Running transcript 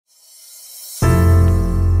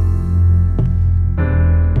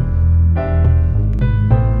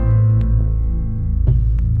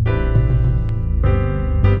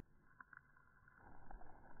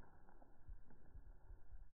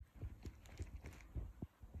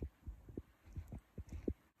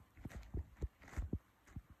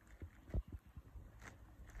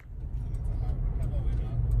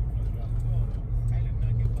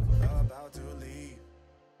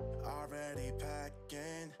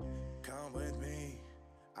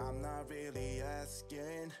I'm not really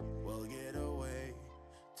asking. We'll get away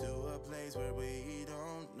to a place where we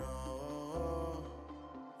don't know.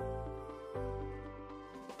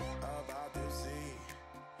 About to see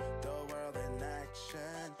the world in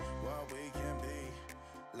action, what we can be,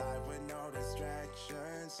 life with no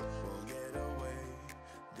distractions. We'll get away,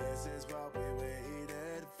 this is what we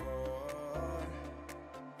waited for.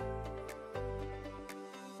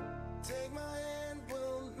 Take my hand,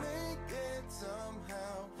 we'll make it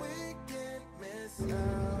somehow. We can't miss out.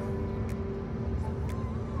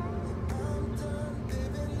 I'm done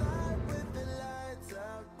living life with the lights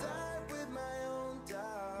out, die with my own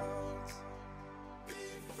doubts. Be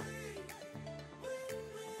free with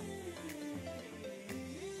me.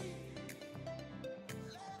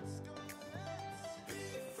 Let's go, let's be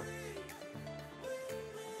free with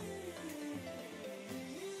me. Be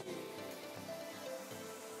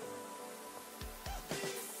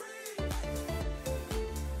free.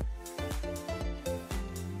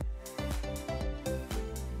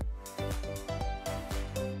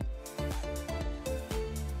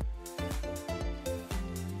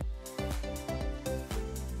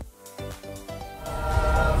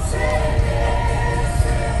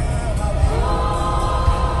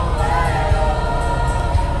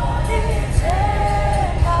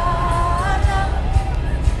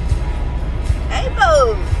 Hey,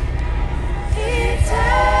 boo.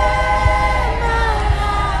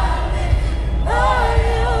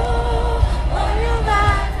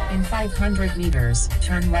 In 500 meters,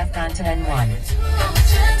 turn left onto N1.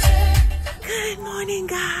 Good morning,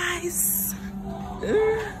 guys.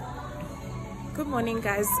 Good morning,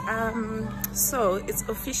 guys. So it's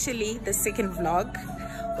officially the second vlog.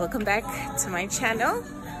 Welcome back to my channel.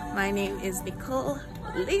 My name is Nicole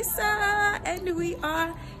Lisa, and we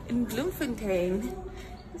are in Bloemfontein.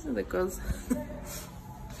 These are the girls.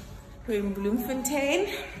 We're in Bloemfontein.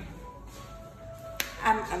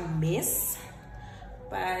 I'm a mess,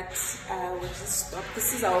 but we just stopped.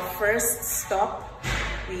 This is our first stop.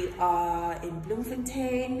 We are in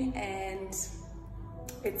Bloemfontein, and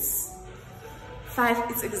it's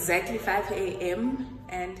exactly 5 a.m.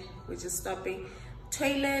 and we're just stopping,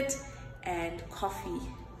 toilet and coffee,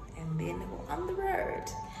 and then we're on the road.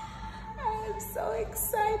 I'm so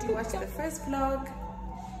excited. Watching the first vlog.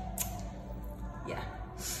 Yeah.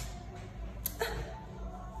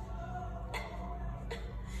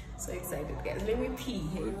 So excited, guys. Let me pee.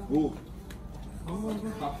 Hey? Oh,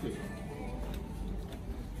 coffee.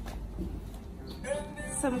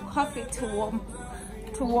 Some coffee to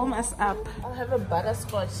warm us up. I'll have a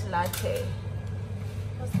butterscotch latte.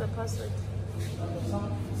 What's the password?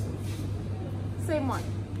 Same one.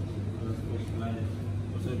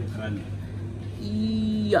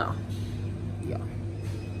 Yeah.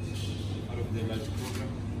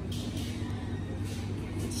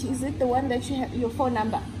 Is it the one that you have your phone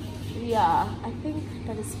number? Yeah, I think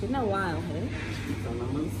that it's been a while, hey?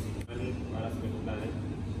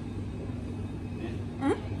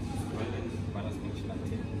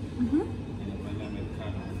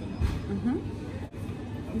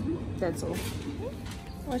 That's all.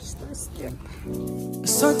 Watch this step.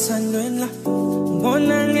 Sothandweni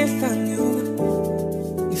ngibona ngehlanyuka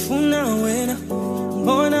ifuna wena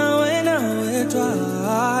ngibona wena wedwa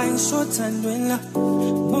sothandweni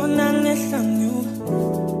ngibona ngehlanyuka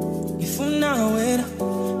ifuna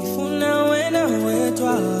wena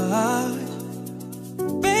wedwa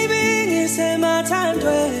baby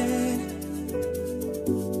ngisemathandweni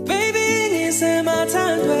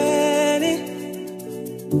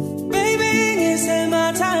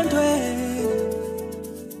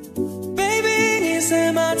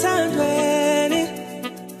mathandweni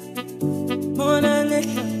bona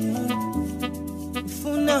ngehlanyuka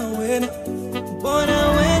ifuna wena bona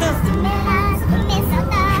wena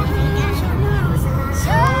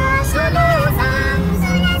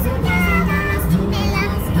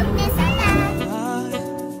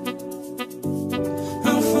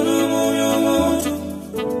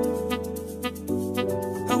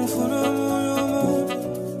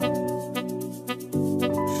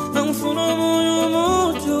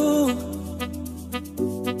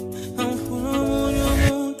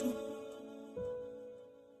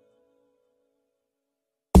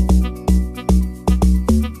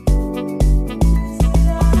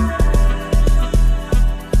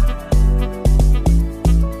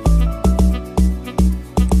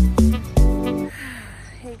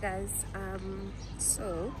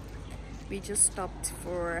so we just stopped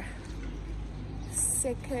for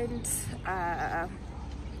second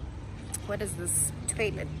what is this,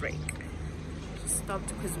 toilet break. Stopped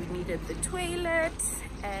because we needed the toilet,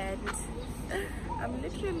 and I'm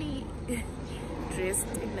literally dressed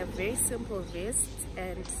in a very simple vest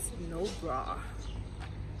and no bra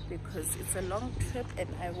because it's a long trip and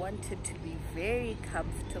I want it to be very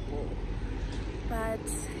comfortable. But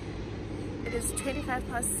it is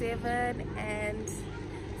 7:25 and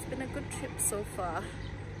it's been a good trip so far.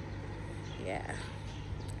 Yeah,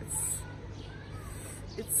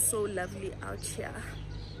 it's so lovely out here.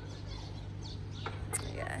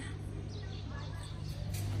 Yeah.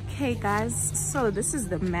 Okay guys, so this is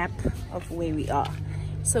the map of where we are.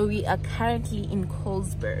 So we are currently in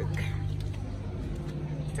Colesberg.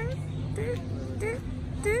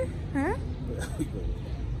 Huh?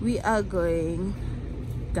 We are going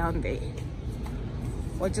down there.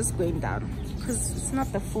 We're just going down because it's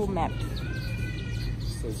not the full map.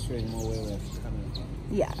 So it's showing more where we're coming from.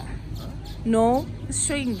 Yeah. No, it's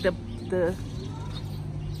showing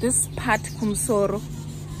this part Kumsoro.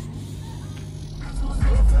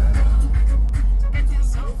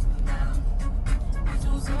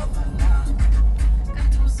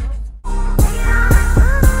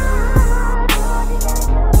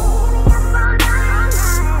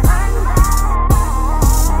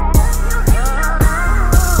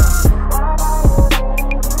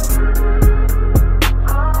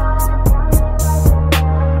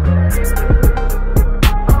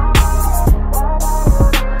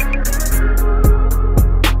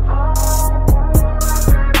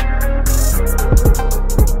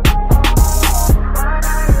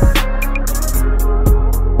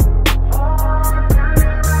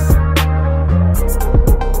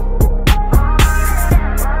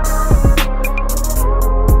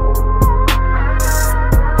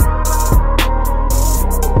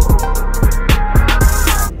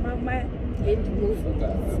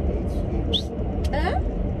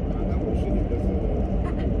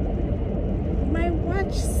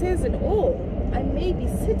 Says it all. I may be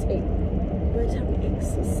sitting, but I'm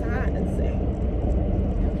exercising.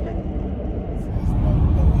 Okay.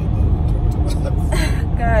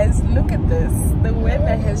 Guys, look at this. The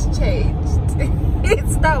weather has changed.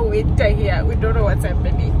 It's now winter here. We don't know what's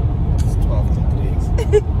happening. It's 12 degrees.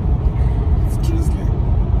 Excuse me.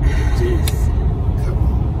 Jeez.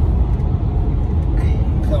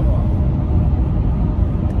 Come on.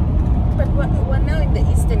 But we're now in the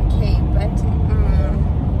Eastern Cape, but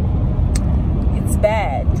it's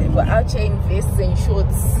bad. We're out here in vests and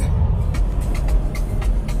shorts.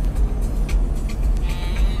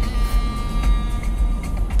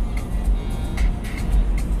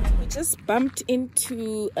 We just bumped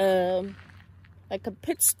into like a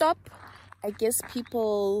pit stop. I guess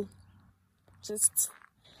people just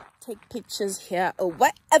take pictures here or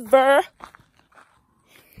whatever.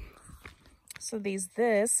 So there's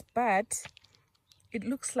this, but it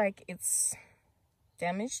looks like it's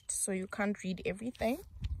damaged, so you can't read everything.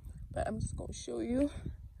 But I'm just gonna show you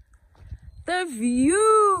the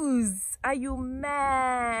views. Are you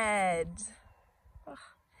mad? Ugh.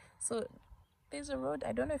 So there's a road.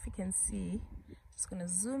 I don't know if you can see. Just gonna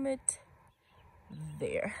zoom it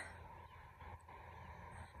there.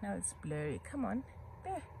 Now it's blurry. Come on,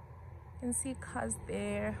 there. You can see cars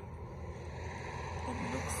there. It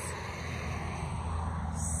looks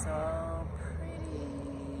so pretty.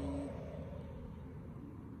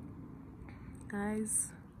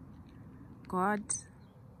 Guys, God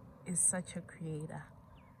is such a creator.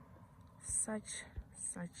 Such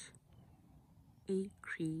a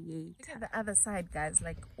creator. Look at the other side, guys.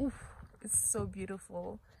 Like, oof, it's so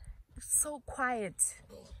beautiful. It's so quiet.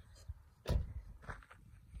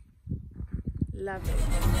 Love it.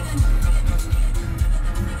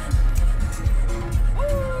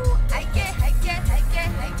 Ooh, I get.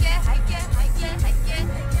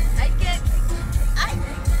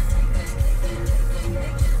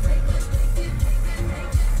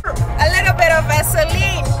 A little bit of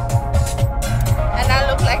Vaseline, and I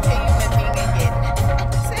look like a human being again.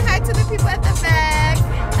 Say hi to the people at the back.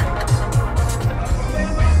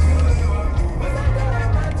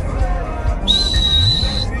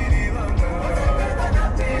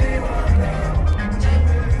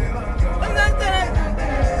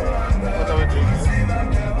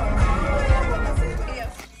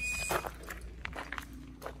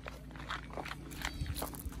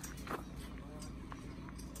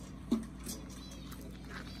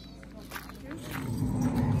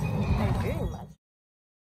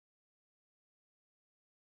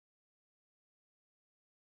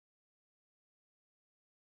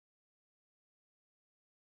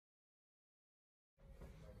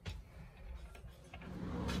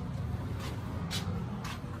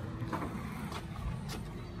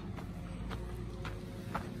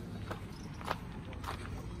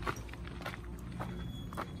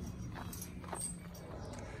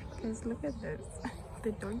 Guys, look at this.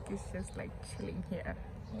 The donkey's just like chilling here.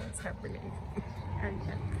 What's happening? I'm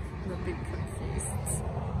a bit confused.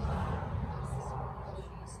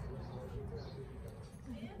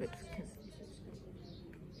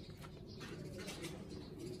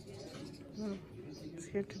 Oh, it's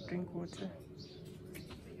here to drink water.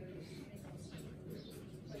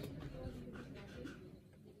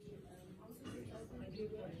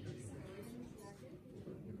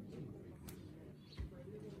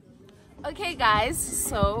 Okay guys,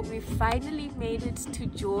 so we finally made it to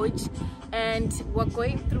George, and we're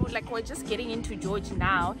going through, like, we're just getting into George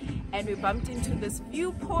now, and we bumped into this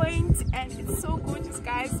viewpoint and it's so gorgeous,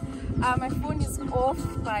 guys. My phone is off,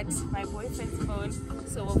 but my boyfriend's phone,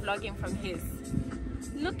 so we're vlogging from his.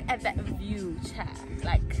 Look at that view, chat,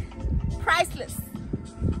 like priceless.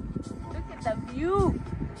 Look at the view.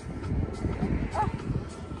 Oh,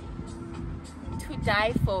 to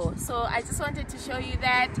die for. So I just wanted to show you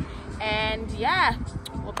that. And yeah,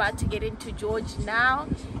 we're about to get into George now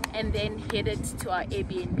and then headed to our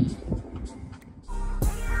Airbnb.